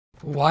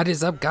What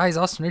is up, guys?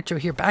 AwesomeRedZeo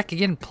here, back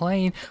again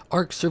playing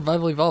ARK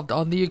Survival Evolved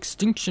on the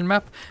Extinction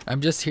map.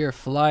 I'm just here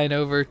flying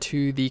over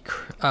to the,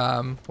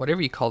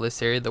 whatever you call this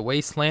area, the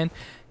wasteland,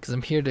 because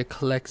I'm here to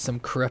collect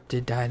some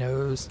corrupted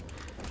dinos.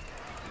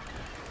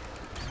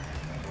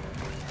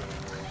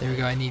 There we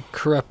go, I need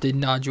corrupted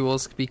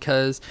nodules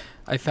because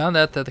I found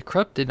out that the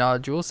corrupted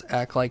nodules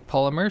act like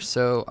polymer,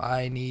 so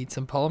I need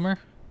some polymer.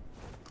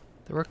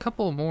 There were a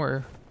couple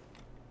more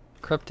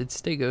corrupted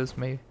stegos,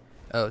 maybe.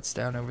 Oh, it's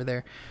down over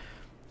there.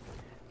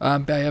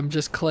 I'm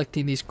just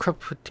collecting these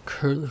corrupted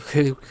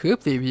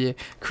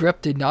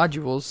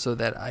nodules so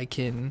that I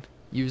can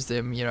use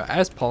them, you know,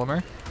 as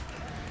polymer.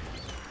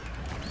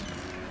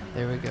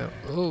 There we go.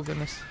 Oh,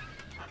 goodness.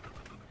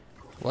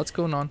 What's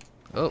going on?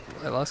 Oh,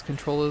 I lost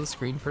control of the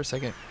screen for a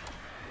second.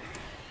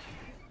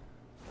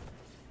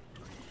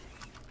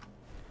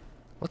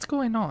 What's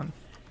going on?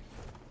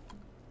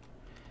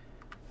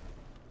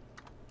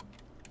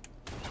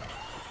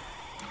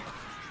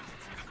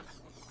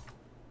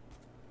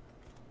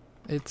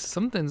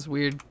 Something's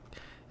weird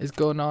is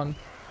going on.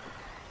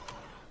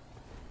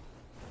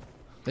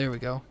 There we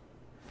go.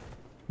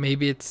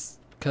 Maybe it's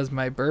because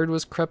my bird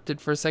was corrupted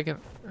for a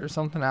second or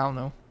something. I don't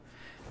know.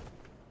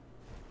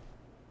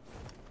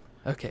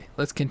 Okay,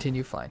 let's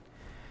continue flying.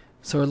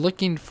 So we're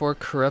looking for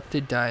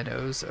corrupted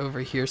dinos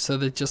over here. So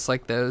that just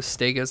like those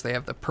stegos, they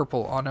have the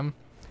purple on them.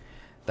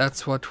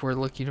 That's what we're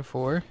looking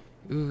for.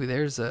 Ooh,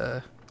 there's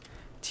a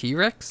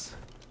T-Rex.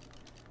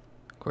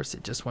 Of course,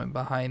 it just went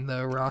behind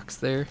the rocks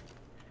there.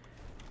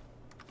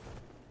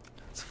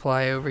 Let's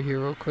fly over here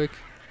real quick.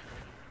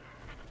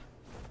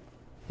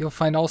 You'll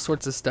find all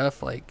sorts of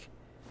stuff like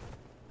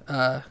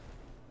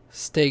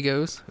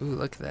stegos. Ooh,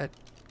 look at that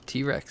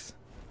T-Rex.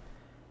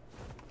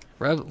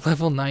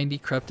 Level 90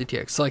 corrupted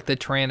T-Rex. So like the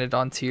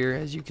pteranodons here,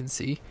 as you can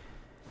see.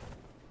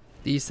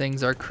 These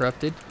things are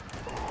corrupted.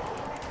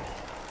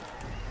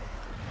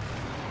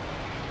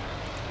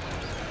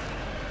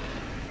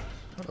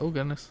 Oh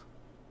goodness.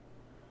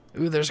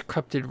 Ooh, there's a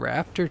corrupted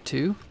raptor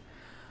too.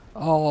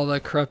 All the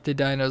corrupted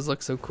dinos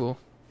look so cool.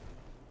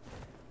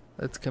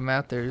 Let's come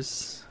out. I'll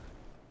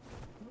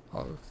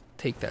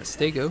take that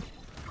stego.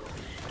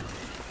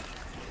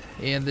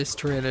 And this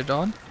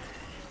pteranodon.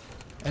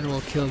 And we'll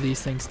kill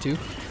these things too.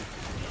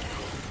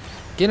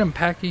 Get him,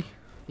 Packy,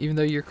 even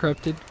though you're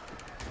corrupted.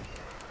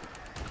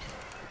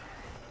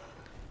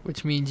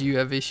 Which means you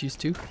have issues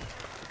too.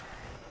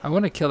 I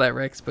want to kill that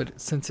Rex,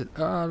 but since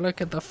oh, look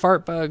at the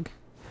fart bug.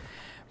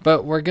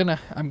 But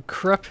I'm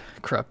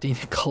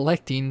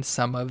collecting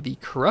some of the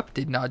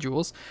corrupted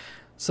nodules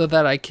so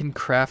that I can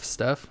craft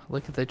stuff.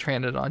 Look at the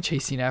pteranodon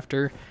chasing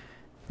after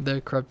the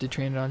corrupted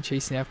pteranodon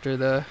chasing after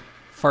the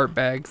fart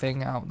bag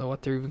thing. I don't know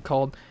what they're even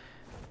called.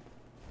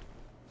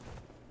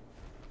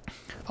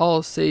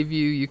 I'll save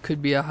you. You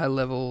could be a high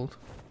level.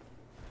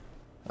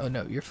 Oh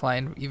no, you're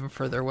flying even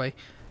further away.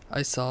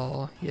 I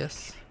saw,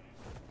 yes,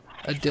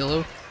 a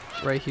dillo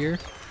right here.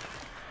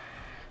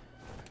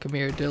 Come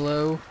here,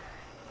 dillo.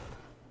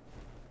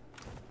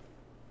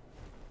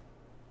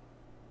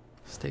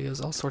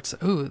 Stegos, all sorts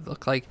of. Ooh,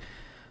 look like.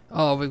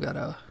 Oh, we've got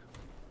a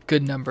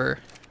good number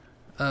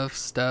of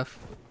stuff.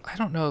 I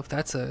don't know if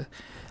that's a.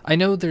 I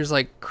know there's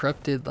like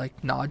corrupted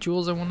like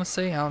nodules. I want to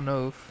say. I don't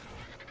know if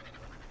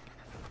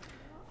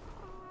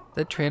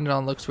that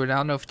pteranodon looks weird. I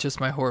don't know if it's just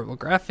my horrible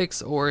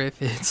graphics or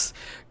if it's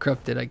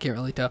corrupted. I can't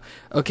really tell.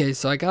 Okay,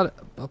 so I got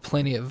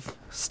plenty of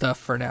stuff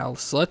for now.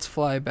 So let's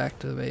fly back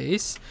to the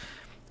base.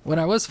 When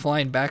I was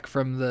flying back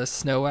from the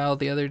snow owl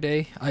the other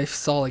day, I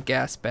saw a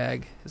gas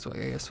bag, is what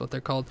I guess what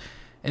they're called,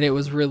 and it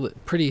was really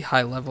pretty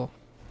high level.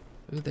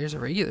 Ooh, there's a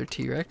regular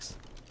T-Rex.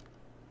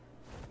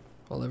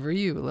 Well, over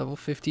you, level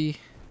 50,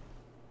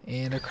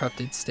 and a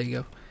corrupted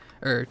stego,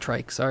 or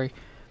trike, sorry.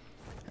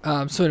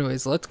 So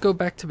anyways, let's go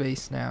back to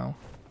base now,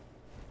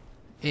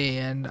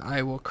 and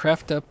I will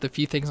craft up the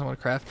few things I want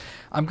to craft.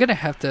 I'm gonna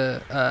have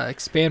to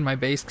expand my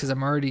base because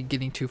I'm already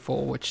getting too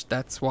full, which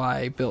that's why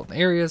I built an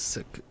area.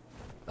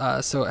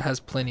 So it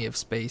has plenty of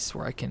space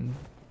where I can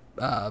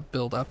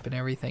build up and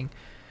everything.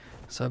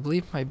 So I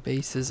believe my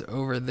base is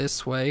over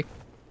this way.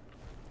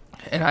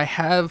 And I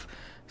have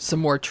some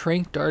more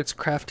trank darts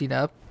crafting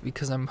up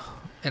because I'm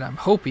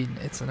hoping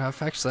it's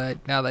enough. Actually,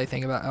 now that I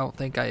think about it, I don't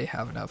think I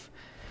have enough.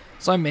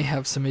 So I may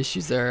have some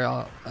issues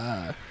there.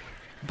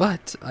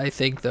 But I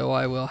think though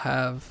I will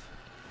have.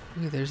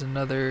 Ooh, there's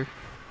another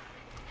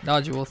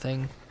nodule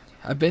thing.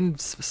 I've been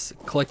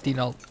collecting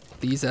all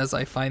these as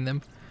I find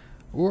them.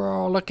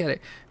 Whoa, look at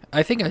it.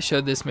 I think I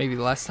showed this maybe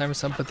last time or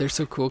something, but they're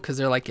so cool because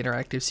they're like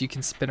interactive, so you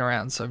can spin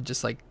around. So I'm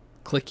just like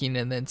clicking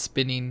and then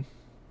spinning,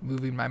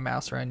 moving my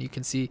mouse around. You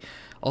can see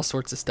all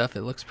sorts of stuff.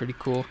 It looks pretty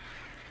cool.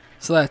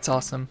 So that's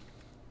awesome.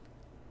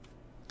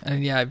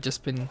 And yeah, I've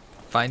just been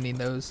finding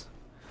those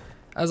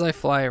as I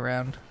fly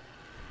around.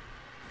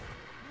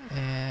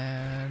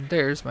 And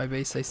there's my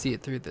base. I see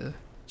it through the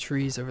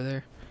trees over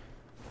there.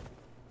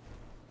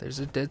 There's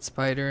a dead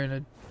spider and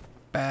a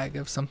bag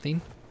of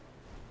something.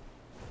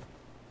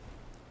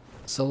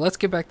 So let's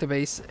get back to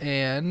base,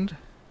 and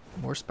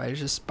more spiders.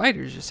 Just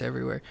spiders just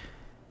everywhere.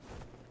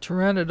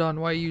 Pteranodon,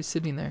 why are you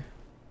sitting there?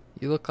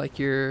 You look like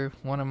you're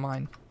one of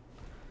mine.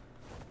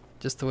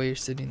 Just the way you're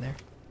sitting there.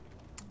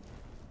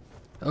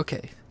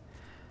 Okay.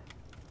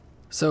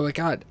 So I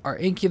got our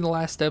Inky in the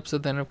last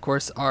episode, then of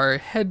course our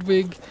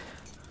Hedwig,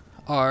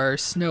 our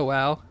Snow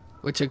Owl,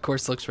 which of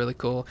course looks really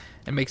cool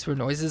and makes weird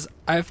noises.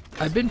 I've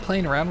been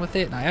playing around with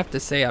it, and I have to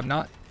say I'm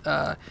not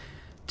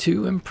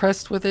too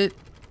impressed with it.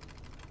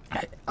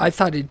 I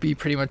thought it'd be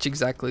pretty much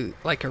exactly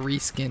like a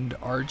reskinned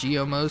RG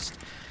almost,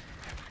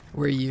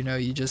 where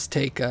you just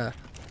take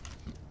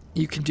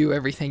you can do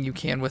everything you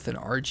can with an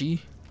RG,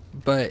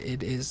 but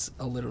it is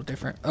a little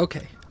different.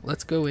 Okay,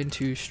 let's go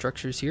into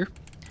structures here.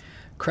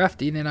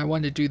 Crafting, and I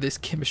wanted to do this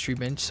chemistry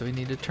bench, so we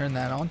need to turn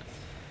that on.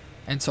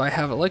 And so I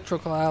have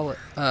electrical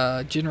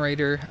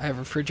generator, I have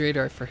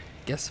refrigerator. I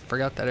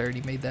forgot that I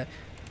already made that.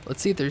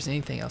 Let's see if there's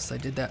anything else. I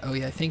did that. Oh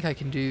yeah, I think I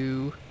can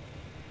do,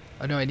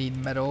 I know I need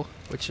metal,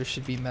 which there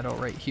should be metal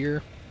right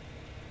here.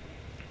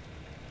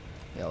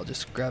 Yeah, I'll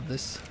just grab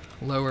this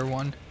lower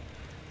one,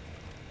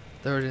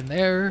 throw it in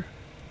there.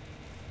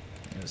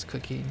 It was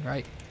cooking,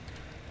 right?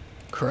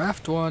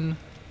 Craft one.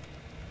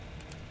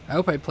 I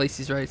hope I place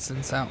these right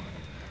since out.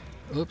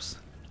 Oops.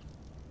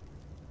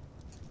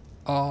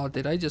 Oh,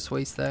 did I just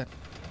waste that?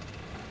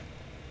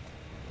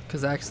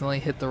 Because I accidentally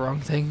hit the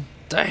wrong thing.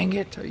 Dang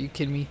it, are you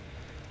kidding me?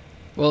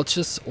 Well, it's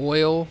just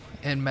oil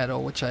and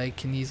metal, which I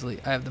can easily,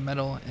 I have the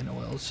metal and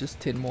oil. It's just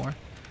 10 more,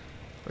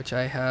 which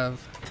I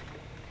have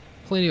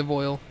plenty of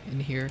oil in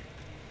here.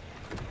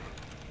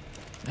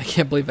 I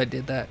can't believe I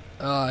did that.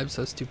 Oh, I'm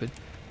so stupid.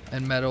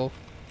 And metal.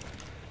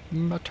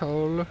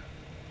 Metal.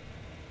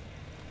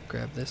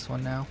 Grab this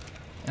one now.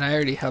 And I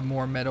already have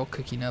more metal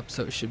cooking up,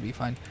 so it should be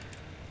fine.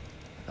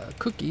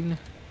 Cooking.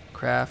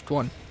 Craft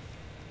one.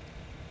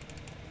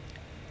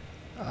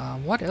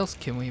 What else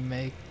can we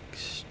make?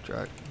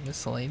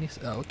 Miscellaneous.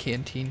 Oh,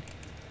 canteen.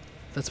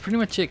 That's pretty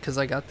much it, because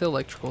I got the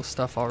electrical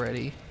stuff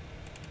already.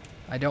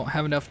 I don't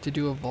have enough to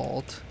do a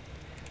vault.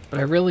 But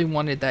I really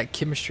wanted that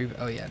chemistry.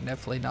 Oh yeah,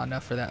 definitely not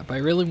enough for that. But I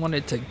really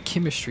wanted to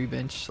chemistry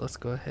bench. Let's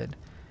go ahead.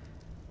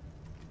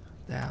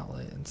 The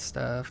outlet and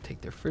stuff.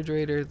 Take the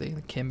refrigerator,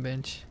 the chem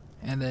bench,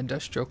 and the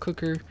industrial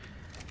cooker.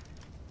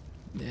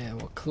 Yeah,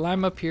 we'll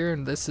climb up here,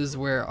 and this is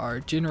where our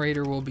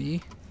generator will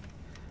be.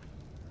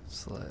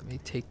 So let me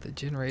take the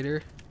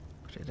generator,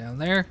 put it down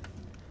there.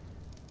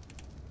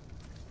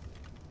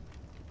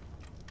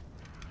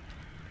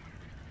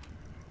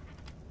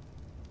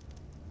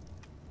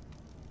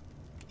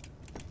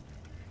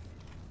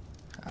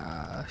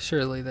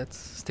 Surely that's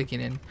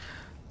sticking in.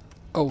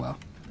 Oh well.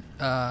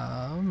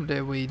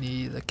 Then we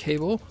need the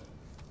cable.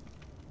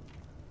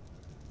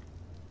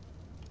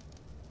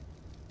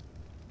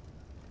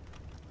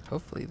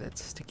 Hopefully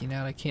that's sticking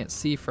out. I can't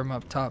see from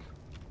up top.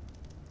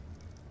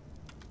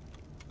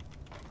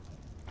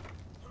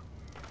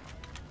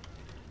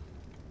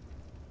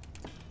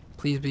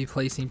 Please be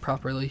placing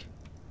properly.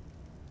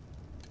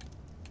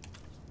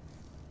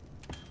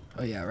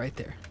 Oh yeah, right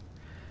there.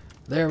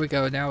 There we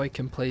go. Now we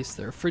can place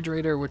the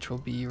refrigerator, which will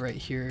be right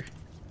here.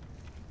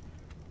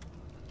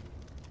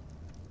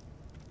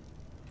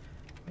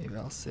 Maybe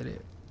I'll set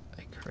it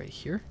like right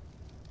here.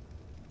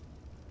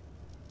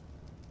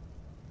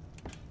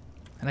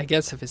 And I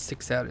guess if it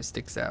sticks out, it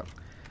sticks out.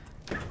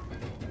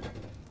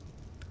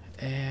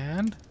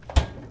 And,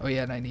 oh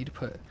yeah, and I need to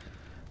put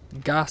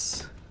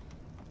gas,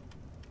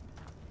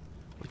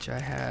 which I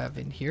have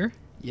in here.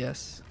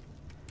 Yes.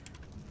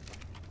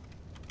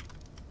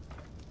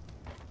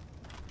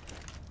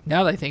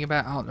 Now that I think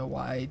about it, I don't know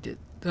why I did.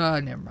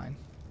 Never mind.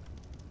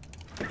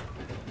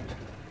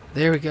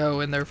 There we go,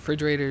 and the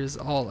refrigerator is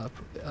all up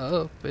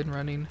and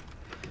running.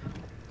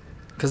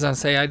 Because I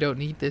say I don't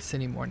need this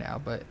anymore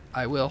now, but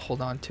I will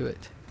hold on to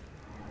it.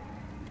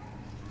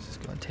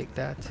 Just go and take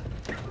that.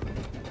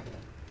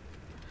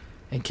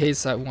 In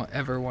case I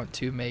ever want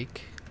to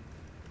make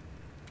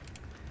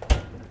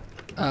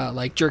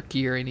like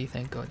jerky or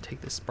anything, go and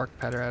take the spark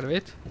powder out of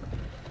it.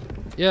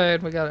 Yeah,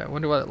 and we got it. I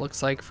wonder what it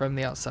looks like from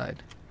the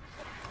outside.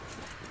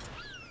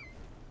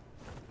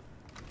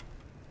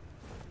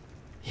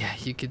 Yeah,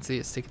 you can see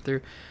it sticking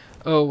through.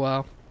 Oh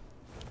wow.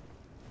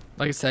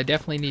 Like I said, I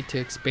definitely need to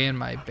expand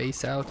my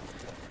base out.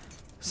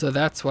 So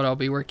that's what I'll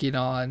be working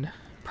on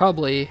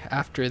probably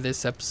after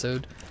this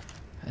episode.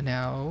 And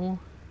now,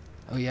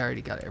 oh yeah, I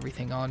already got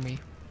everything on me.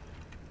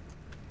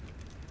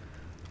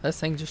 Last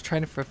thing, just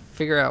trying to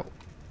figure out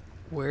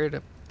where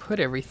to put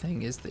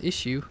everything is the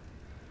issue.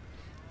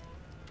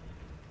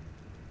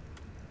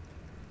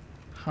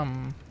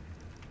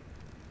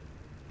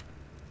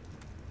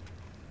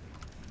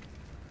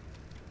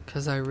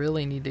 Because I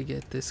really need to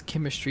get this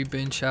chemistry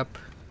bench up.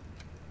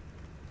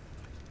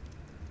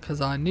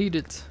 Because I need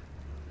it.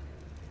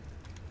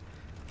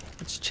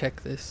 Let's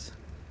check this.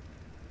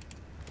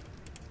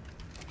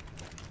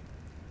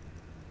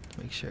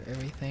 Make sure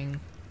everything.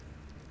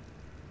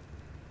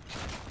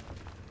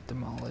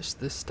 Demolish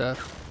this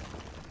stuff.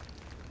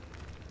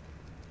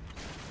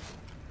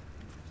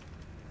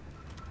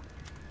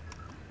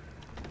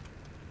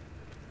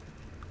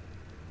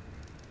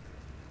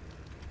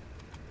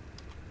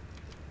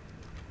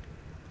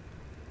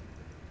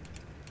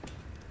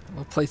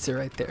 We'll place it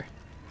right there.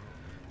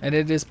 And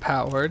it is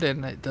powered,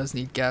 and it does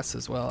need gas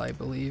as well, I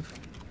believe.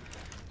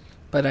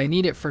 But I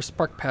need it for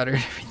spark powder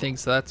and everything,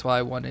 so that's why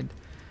I wanted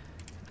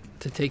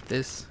to take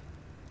this.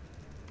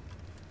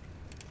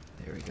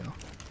 There we go.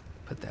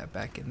 Put that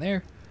back in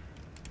there.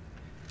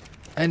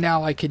 And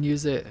now I can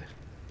use it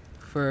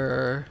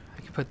for...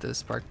 I can put the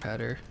spark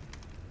powder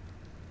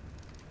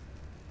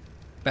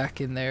back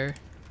in there.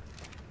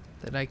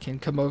 Then I can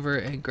come over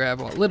and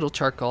grab what little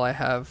charcoal I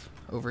have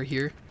over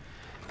here.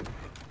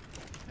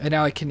 And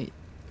now I can eat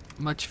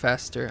much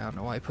faster. I don't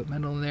know why I put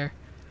metal in there.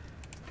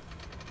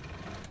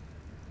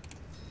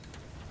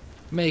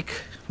 Make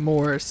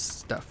more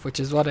stuff, which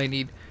is what I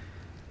need.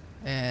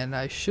 And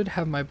I should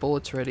have my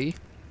bullets ready.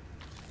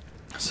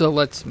 So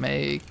let's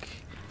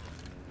make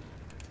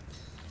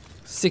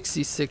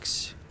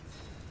 66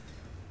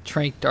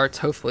 trank darts.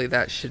 Hopefully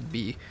that should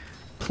be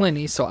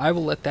plenty. So I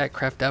will let that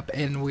craft up,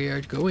 and we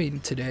are going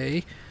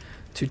today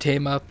to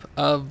tame up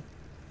a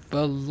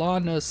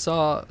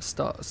Velonasaur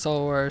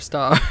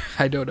star.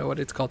 I don't know what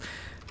it's called.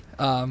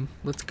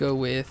 Let's go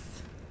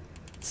with,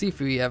 let's see if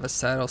we have a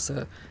saddle.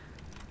 So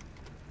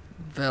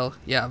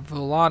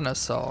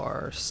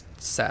Velonasaur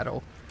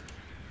saddle.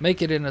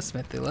 Make it in a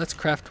smithy. Let's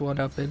craft one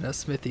up in a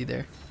smithy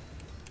there.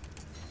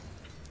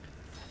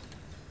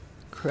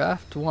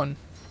 Craft one.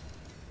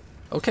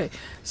 Okay,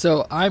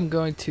 so I'm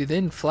going to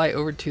then fly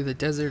over to the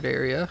desert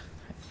area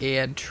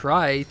and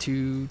try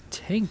to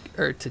tame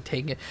a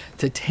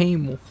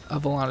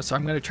Velonasaur.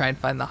 I'm going to try and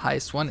find the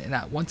highest one,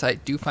 and once I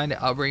do find it,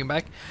 I'll bring it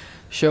back,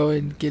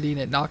 showing getting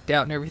it knocked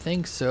out and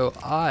everything. So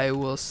I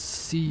will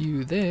see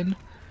you then,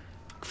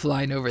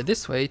 flying over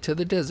this way to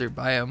the desert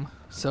biome.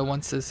 So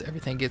once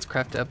everything gets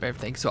crafted up and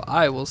everything, so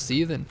I will see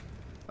you then.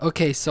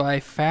 Okay, so I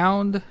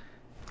found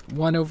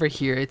one over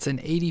here. It's an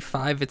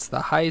 85. It's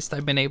the highest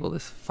I've been able to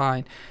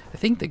find. I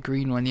think the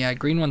green one, yeah,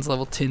 green one's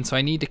level 10, so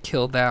I need to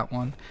kill that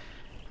one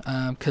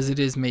because it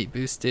is mate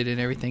boosted and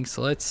everything.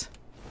 So let's,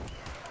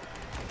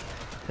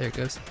 there it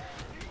goes.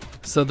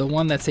 So the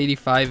one that's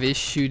 85 is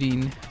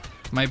shooting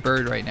my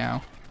bird right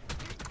now.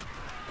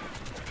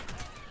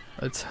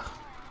 Let's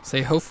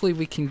say hopefully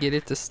we can get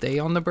it to stay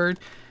on the bird,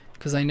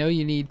 because I know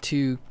you need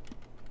to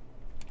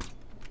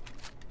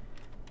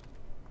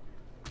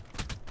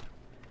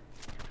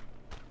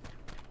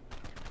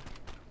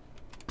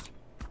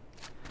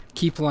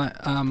keep line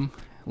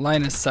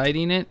of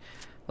sighting it.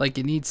 Like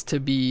it needs to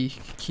be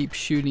keep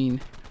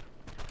shooting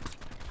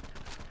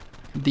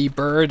the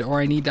bird,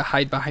 or I need to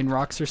hide behind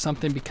rocks or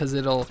something, because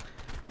it'll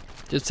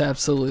just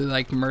absolutely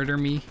like murder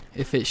me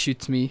if it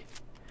shoots me,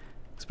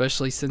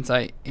 especially since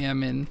I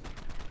am in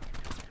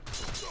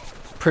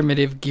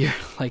primitive gear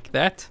like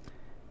that.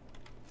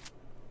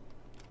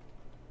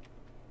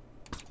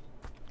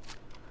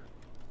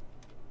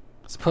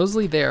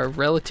 Supposedly they are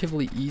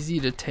relatively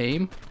easy to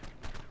tame.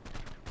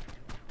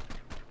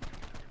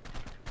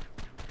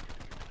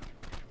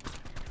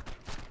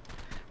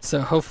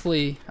 So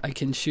hopefully I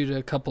can shoot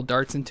a couple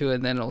darts into it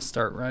and then it'll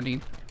start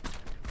running.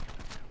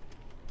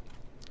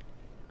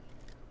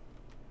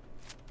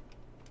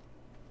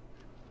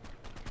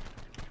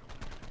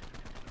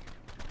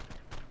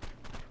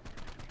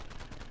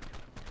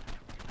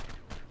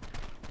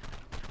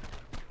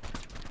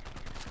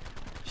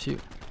 Shoot,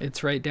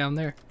 it's right down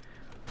there.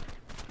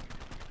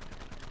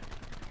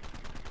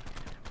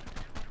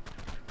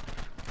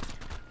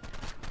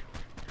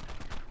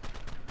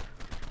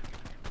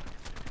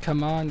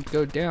 Come on,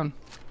 go down.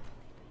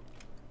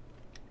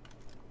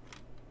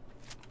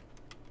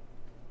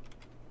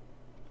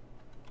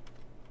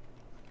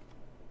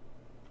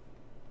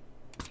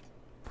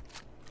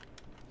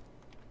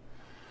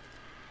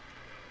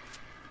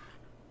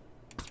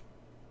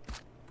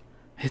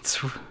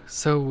 It's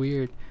so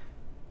weird.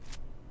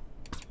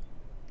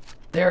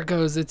 There it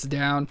goes, it's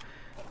down.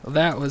 Well,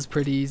 that was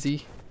pretty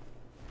easy.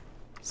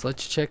 So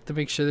let's check to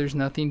make sure there's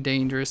nothing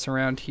dangerous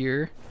around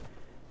here.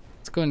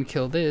 Let's go and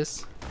kill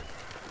this.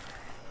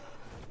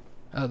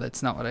 Oh,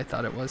 that's not what I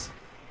thought it was.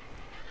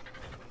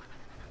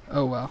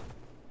 Oh well.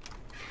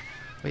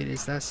 Wait,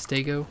 is that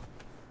Stego?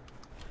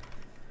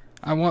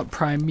 I want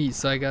prime meat,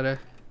 so I gotta...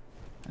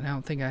 And I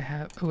don't think I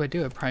have... Oh, I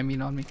do have prime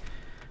meat on me.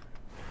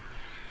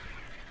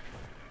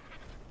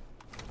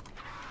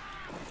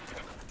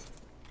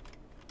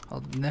 I'll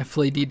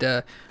definitely need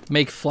to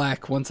make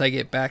flak once I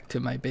get back to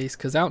my base,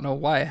 because I don't know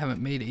why I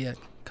haven't made it yet.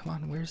 Come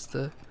on, where's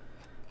the...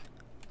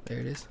 There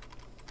it is.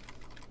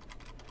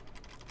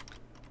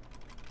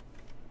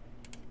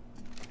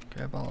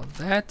 Grab all of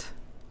that.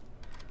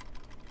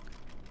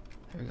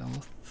 There we go.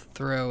 We'll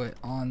throw it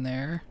on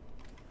there.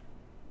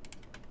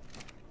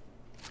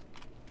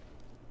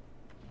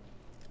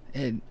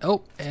 And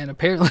oh, and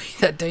apparently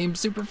that tamed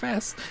super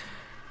fast.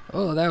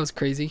 Oh, that was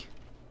crazy.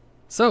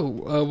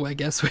 So, I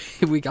guess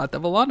we got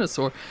the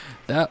Velonasaur.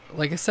 That,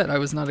 like I said, I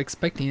was not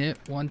expecting it,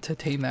 one, to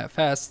tame that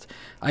fast.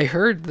 I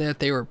heard that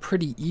they were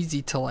pretty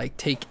easy to, like,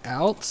 take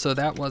out, so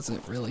that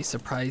wasn't really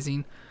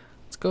surprising.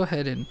 Let's go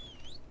ahead and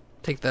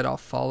take that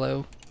off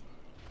follow.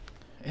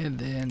 And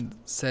then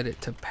set it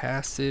to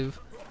passive,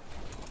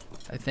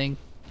 I think.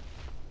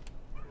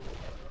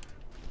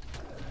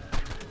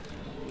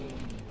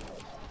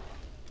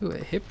 Ooh,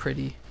 it hit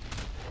pretty.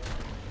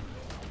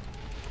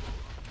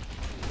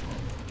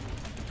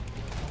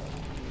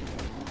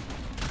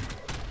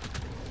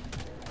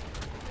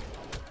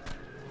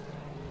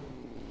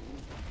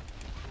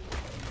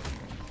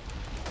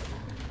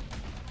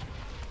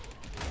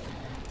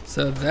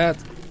 So that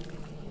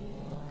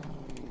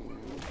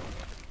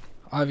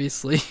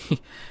obviously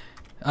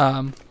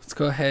let's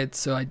go ahead.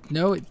 So I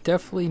know it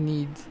definitely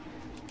needs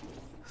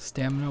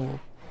stamina. We'll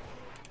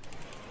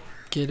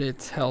get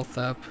its health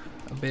up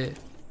a bit,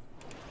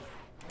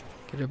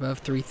 get above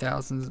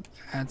 3,000,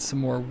 add some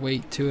more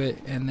weight to it,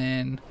 and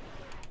then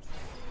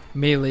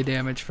melee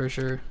damage for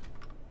sure.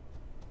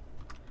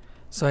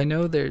 So I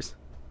know there's,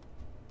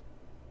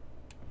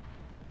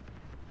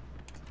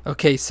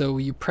 okay, so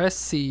you press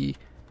C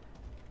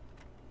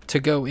to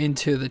go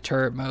into the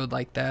turret mode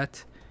like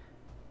that.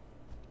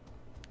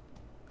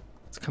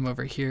 Let's come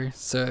over here.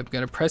 So I'm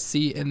gonna press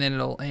C and then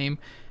it'll aim,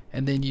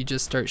 and then you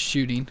just start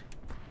shooting.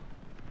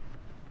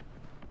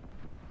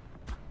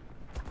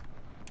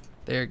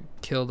 There,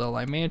 killed the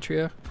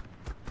Lymantria.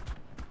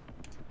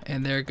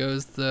 And there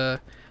goes the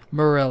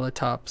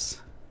Morellatops.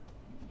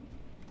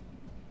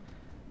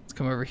 Let's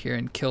come over here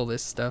and kill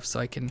this stuff so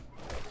I can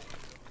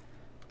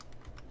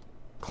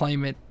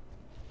claim it.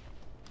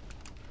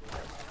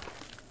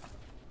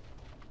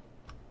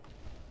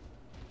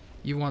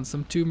 You want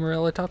some too,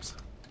 Morellatops?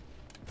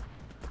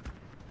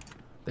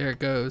 There it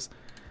goes.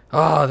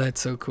 Oh,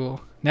 that's so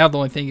cool. Now the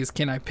only thing is,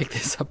 can I pick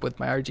this up with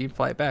my RG and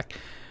fly it back?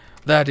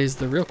 That is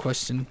the real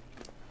question.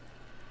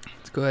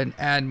 Let's go ahead and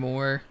add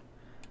more.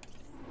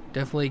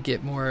 Definitely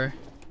get more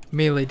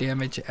melee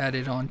damage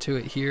added onto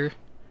it here.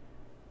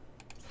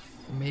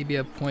 Maybe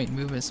a point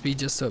movement speed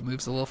just so it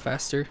moves a little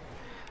faster.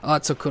 Oh,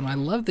 it's so cool. And I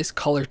love this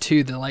color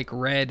too, the like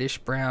reddish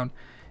brown.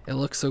 It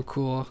looks so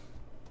cool.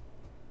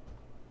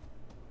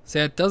 See,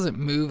 it doesn't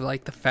move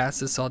like the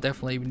fastest, so I'll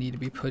definitely need to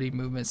be putting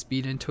movement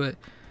speed into it.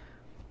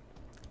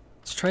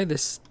 Let's try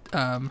this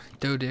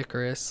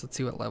Dodicarus. Let's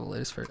see what level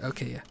it is for.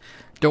 Okay, yeah.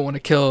 Don't want to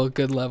kill a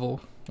good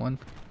level one.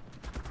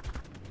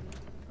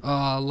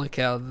 Oh, look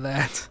how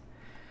that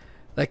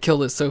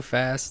killed it so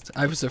fast.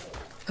 I was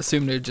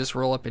assumed it would just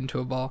roll up into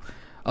a ball.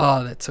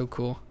 Oh, that's so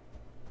cool.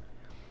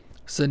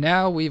 So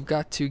now we've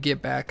got to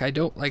get back. Like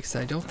I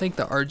said, I don't think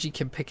the RG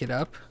can pick it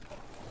up.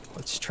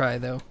 Let's try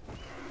though.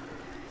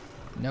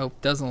 Nope,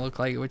 doesn't look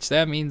like it, which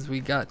that means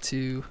we got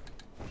to...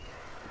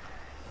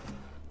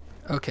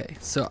 Okay,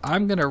 so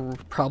I'm gonna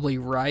probably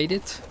ride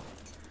it.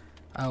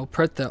 I'll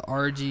put the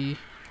RG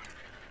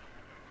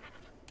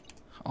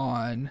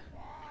on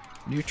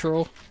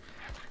neutral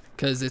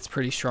because it's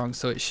pretty strong,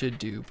 so it should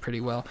do pretty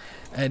well.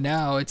 And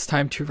now it's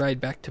time to ride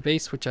back to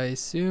base, which I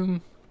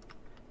assume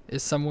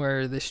is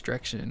somewhere this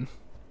direction.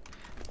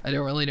 I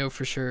don't really know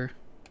for sure,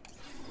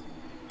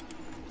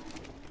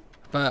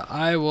 but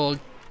I will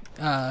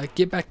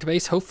get back to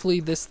base.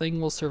 Hopefully this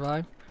thing will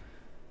survive.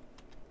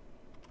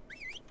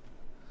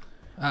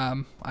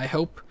 I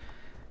hope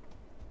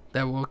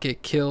that won't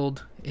get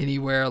killed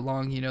anywhere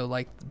along, you know,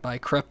 like by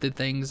corrupted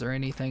things or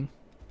anything.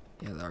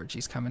 Yeah, the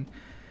RG's coming.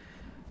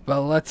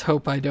 But let's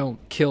hope I don't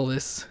kill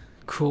this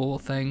cool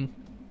thing.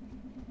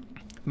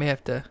 May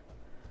have to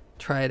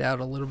try it out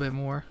a little bit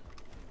more.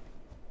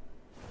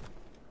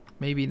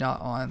 Maybe not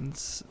on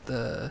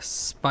the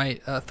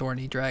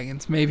thorny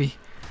dragons. Maybe.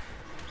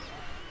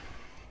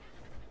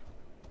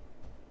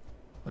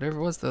 Whatever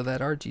it was though,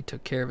 that RG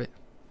took care of it.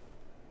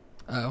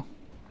 Oh.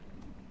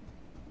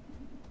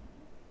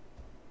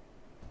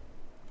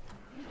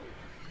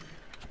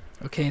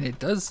 Okay, and it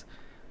does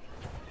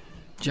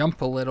jump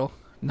a little.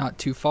 Not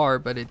too far,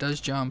 but it does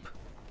jump.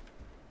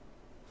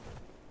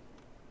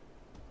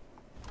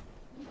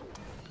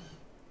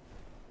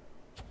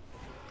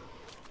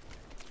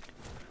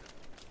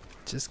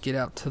 Just get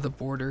out to the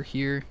border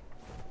here.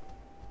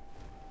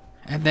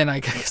 And then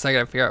I guess I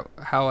gotta figure out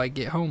how I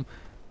get home.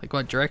 Like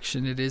what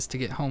direction it is to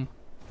get home.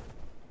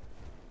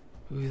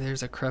 Ooh,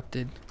 there's a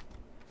corrupted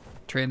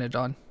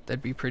Pteranodon.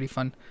 That'd be pretty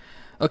fun.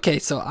 Okay,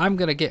 so I'm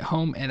gonna get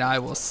home and I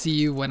will see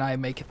you when I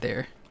make it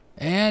there.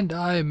 And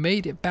I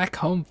made it back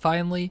home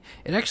finally.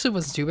 It actually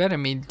wasn't too bad. I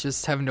mean,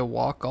 just having to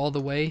walk all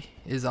the way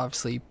is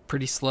obviously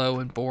pretty slow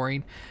and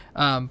boring.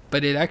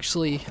 But it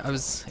actually, I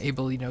was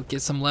able, you know,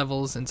 get some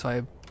levels, and so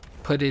I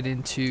put it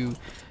into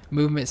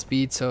movement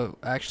speed, so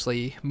it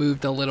actually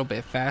moved a little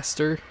bit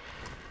faster.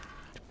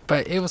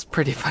 But it was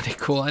pretty funny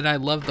cool, and I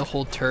love the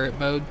whole turret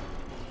mode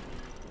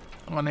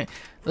on it.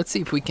 Let's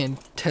see if we can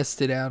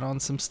test it out on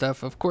some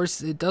stuff. Of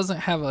course, it doesn't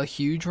have a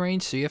huge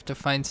range, so you have to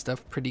find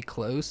stuff pretty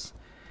close.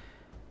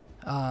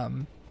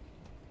 Of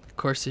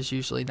course, there's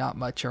usually not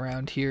much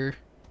around here.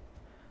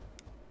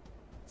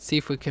 See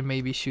if we can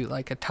maybe shoot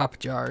like a top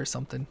jar or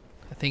something.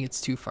 I think it's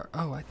too far.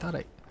 Oh, I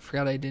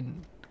forgot I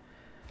didn't.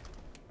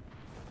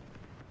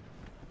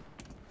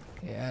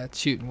 Yeah, it's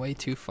shooting way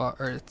too far,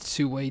 or it's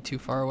way too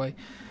far away.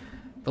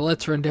 But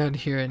let's run down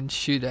here and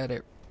shoot at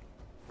it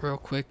real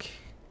quick.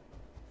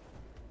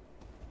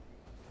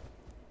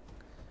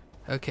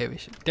 Okay, we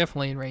should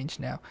definitely in range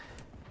now.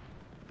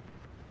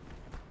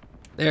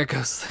 There it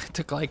goes. It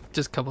took like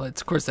just a couple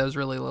hits. Of course, that was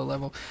really low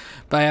level,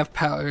 but I have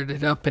powered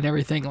it up and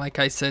everything, like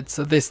I said.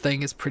 So this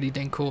thing is pretty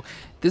dang cool.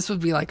 This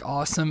would be like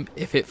awesome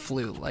if it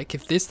flew. Like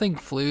if this thing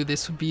flew,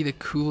 this would be the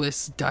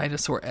coolest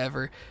dinosaur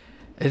ever.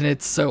 And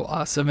it's so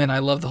awesome. And I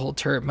love the whole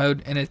turret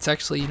mode. And it's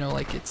actually, you know,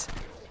 like it's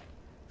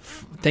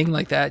thing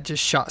like that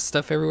just shot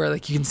stuff everywhere.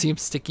 Like you can see them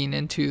sticking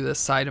into the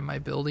side of my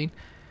building.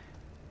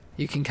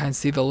 You can kind of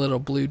see the little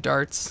blue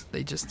darts.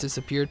 They just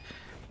disappeared.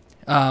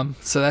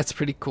 So that's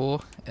pretty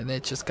cool. And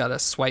it just got a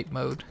swipe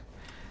mode.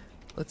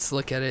 Let's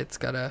look at it. It's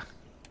got a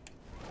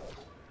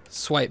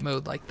swipe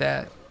mode like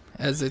that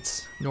as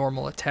its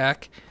normal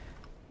attack.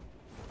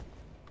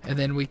 And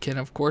then we can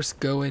of course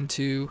go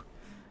into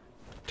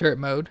turret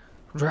mode.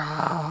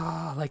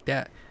 Rah, like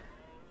that.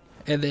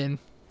 And then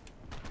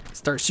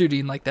start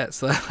shooting like that.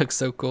 So that looks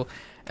so cool.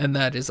 And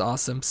that is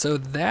awesome. So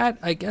that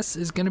I guess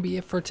is going to be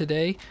it for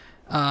today.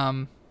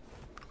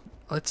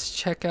 Let's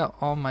check out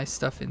all my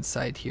stuff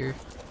inside here.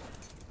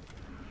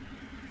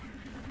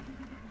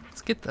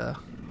 Let's get the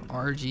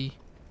RG.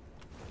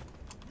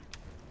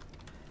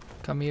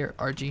 Come here,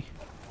 RG.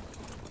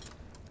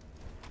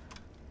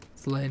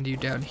 Let's land you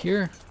down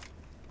here.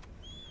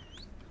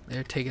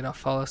 There, take it off,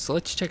 follow. So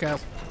let's check out,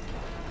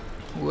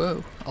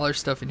 whoa, all our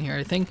stuff in here.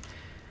 I think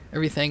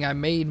everything I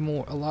made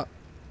more, a lot,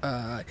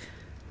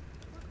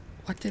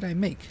 what did I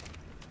make?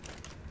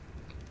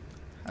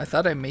 I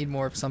thought I made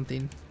more of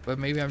something, but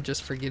maybe I'm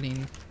just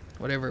forgetting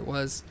whatever it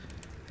was.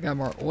 I got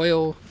more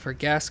oil for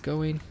gas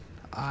going.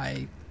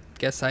 I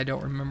guess I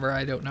don't remember.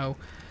 I don't know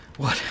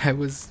what I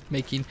was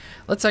making.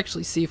 Let's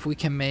actually see if we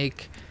can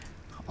make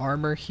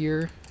armor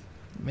here.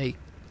 Make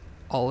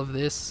all of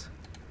this.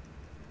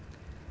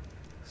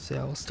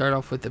 So we'll start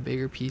off with the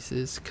bigger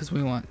pieces because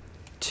we want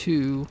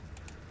 2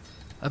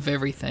 of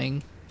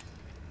everything.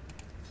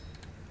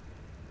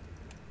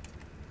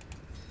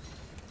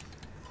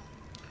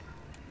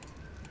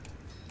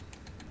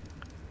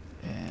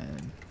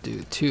 And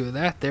do 2 of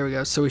that. There we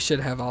go. So we should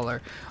have all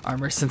our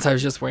armor since I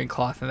was just wearing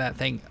cloth and that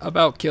thing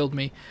about killed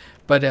me.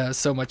 But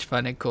so much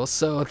fun and cool.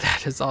 So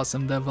that is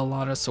awesome, the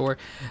Velonasaur.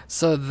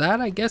 So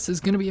that I guess is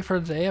going to be it for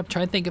today. I'm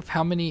trying to think of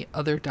how many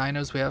other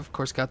dinos we have. Of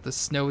course, got the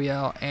Snowy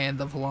Owl and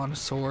the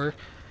Velonasaur.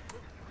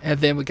 And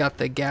then we got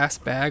the gas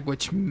bag,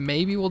 which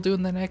maybe we'll do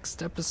in the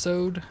next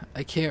episode.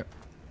 I can't,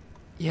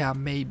 yeah,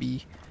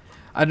 maybe.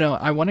 I don't know.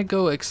 I want to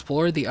go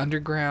explore the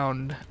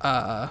underground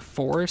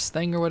forest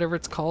thing or whatever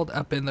it's called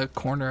up in the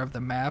corner of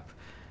the map.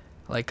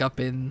 Like up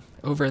in,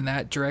 over in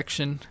that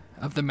direction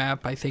of the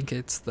map. I think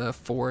it's the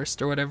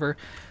forest or whatever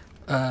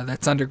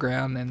that's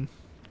underground, and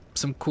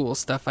some cool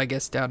stuff I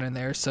guess down in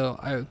there. So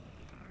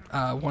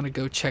I want to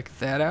go check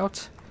that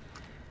out.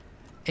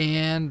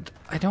 And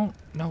I don't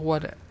know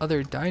what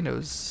other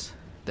dinos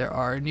there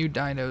are, new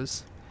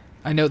dinos.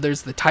 I know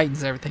there's the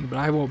Titans and everything, but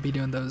I won't be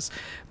doing those.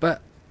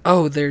 But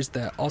oh, there's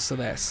also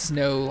that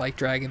snow like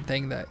dragon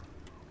thing that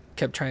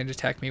kept trying to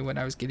attack me when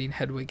I was getting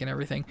Hedwig and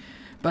everything.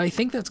 But I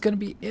think that's going to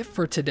be it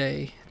for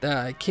today.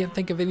 I can't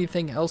think of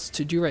anything else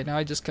to do right now.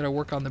 I just got to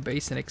work on the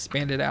base and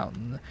expand it out.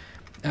 And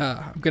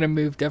I'm going to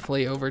move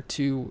definitely over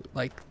to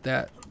like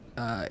that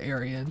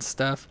area and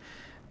stuff.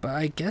 But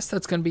I guess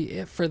that's going to be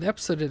it for the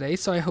episode today.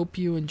 So I hope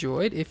you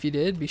enjoyed. If you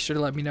did, be sure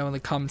to let me know in the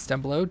comments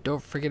down below.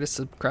 Don't forget to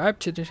subscribe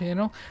to the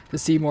channel to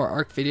see more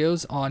ARK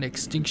videos on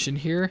Extinction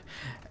here.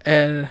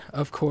 And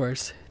of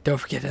course, don't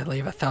forget to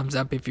leave a thumbs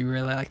up if you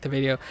really like the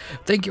video.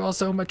 Thank you all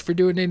so much for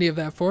doing any of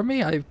that for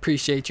me. I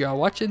appreciate you all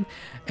watching,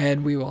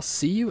 and we will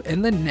see you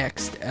in the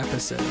next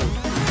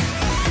episode.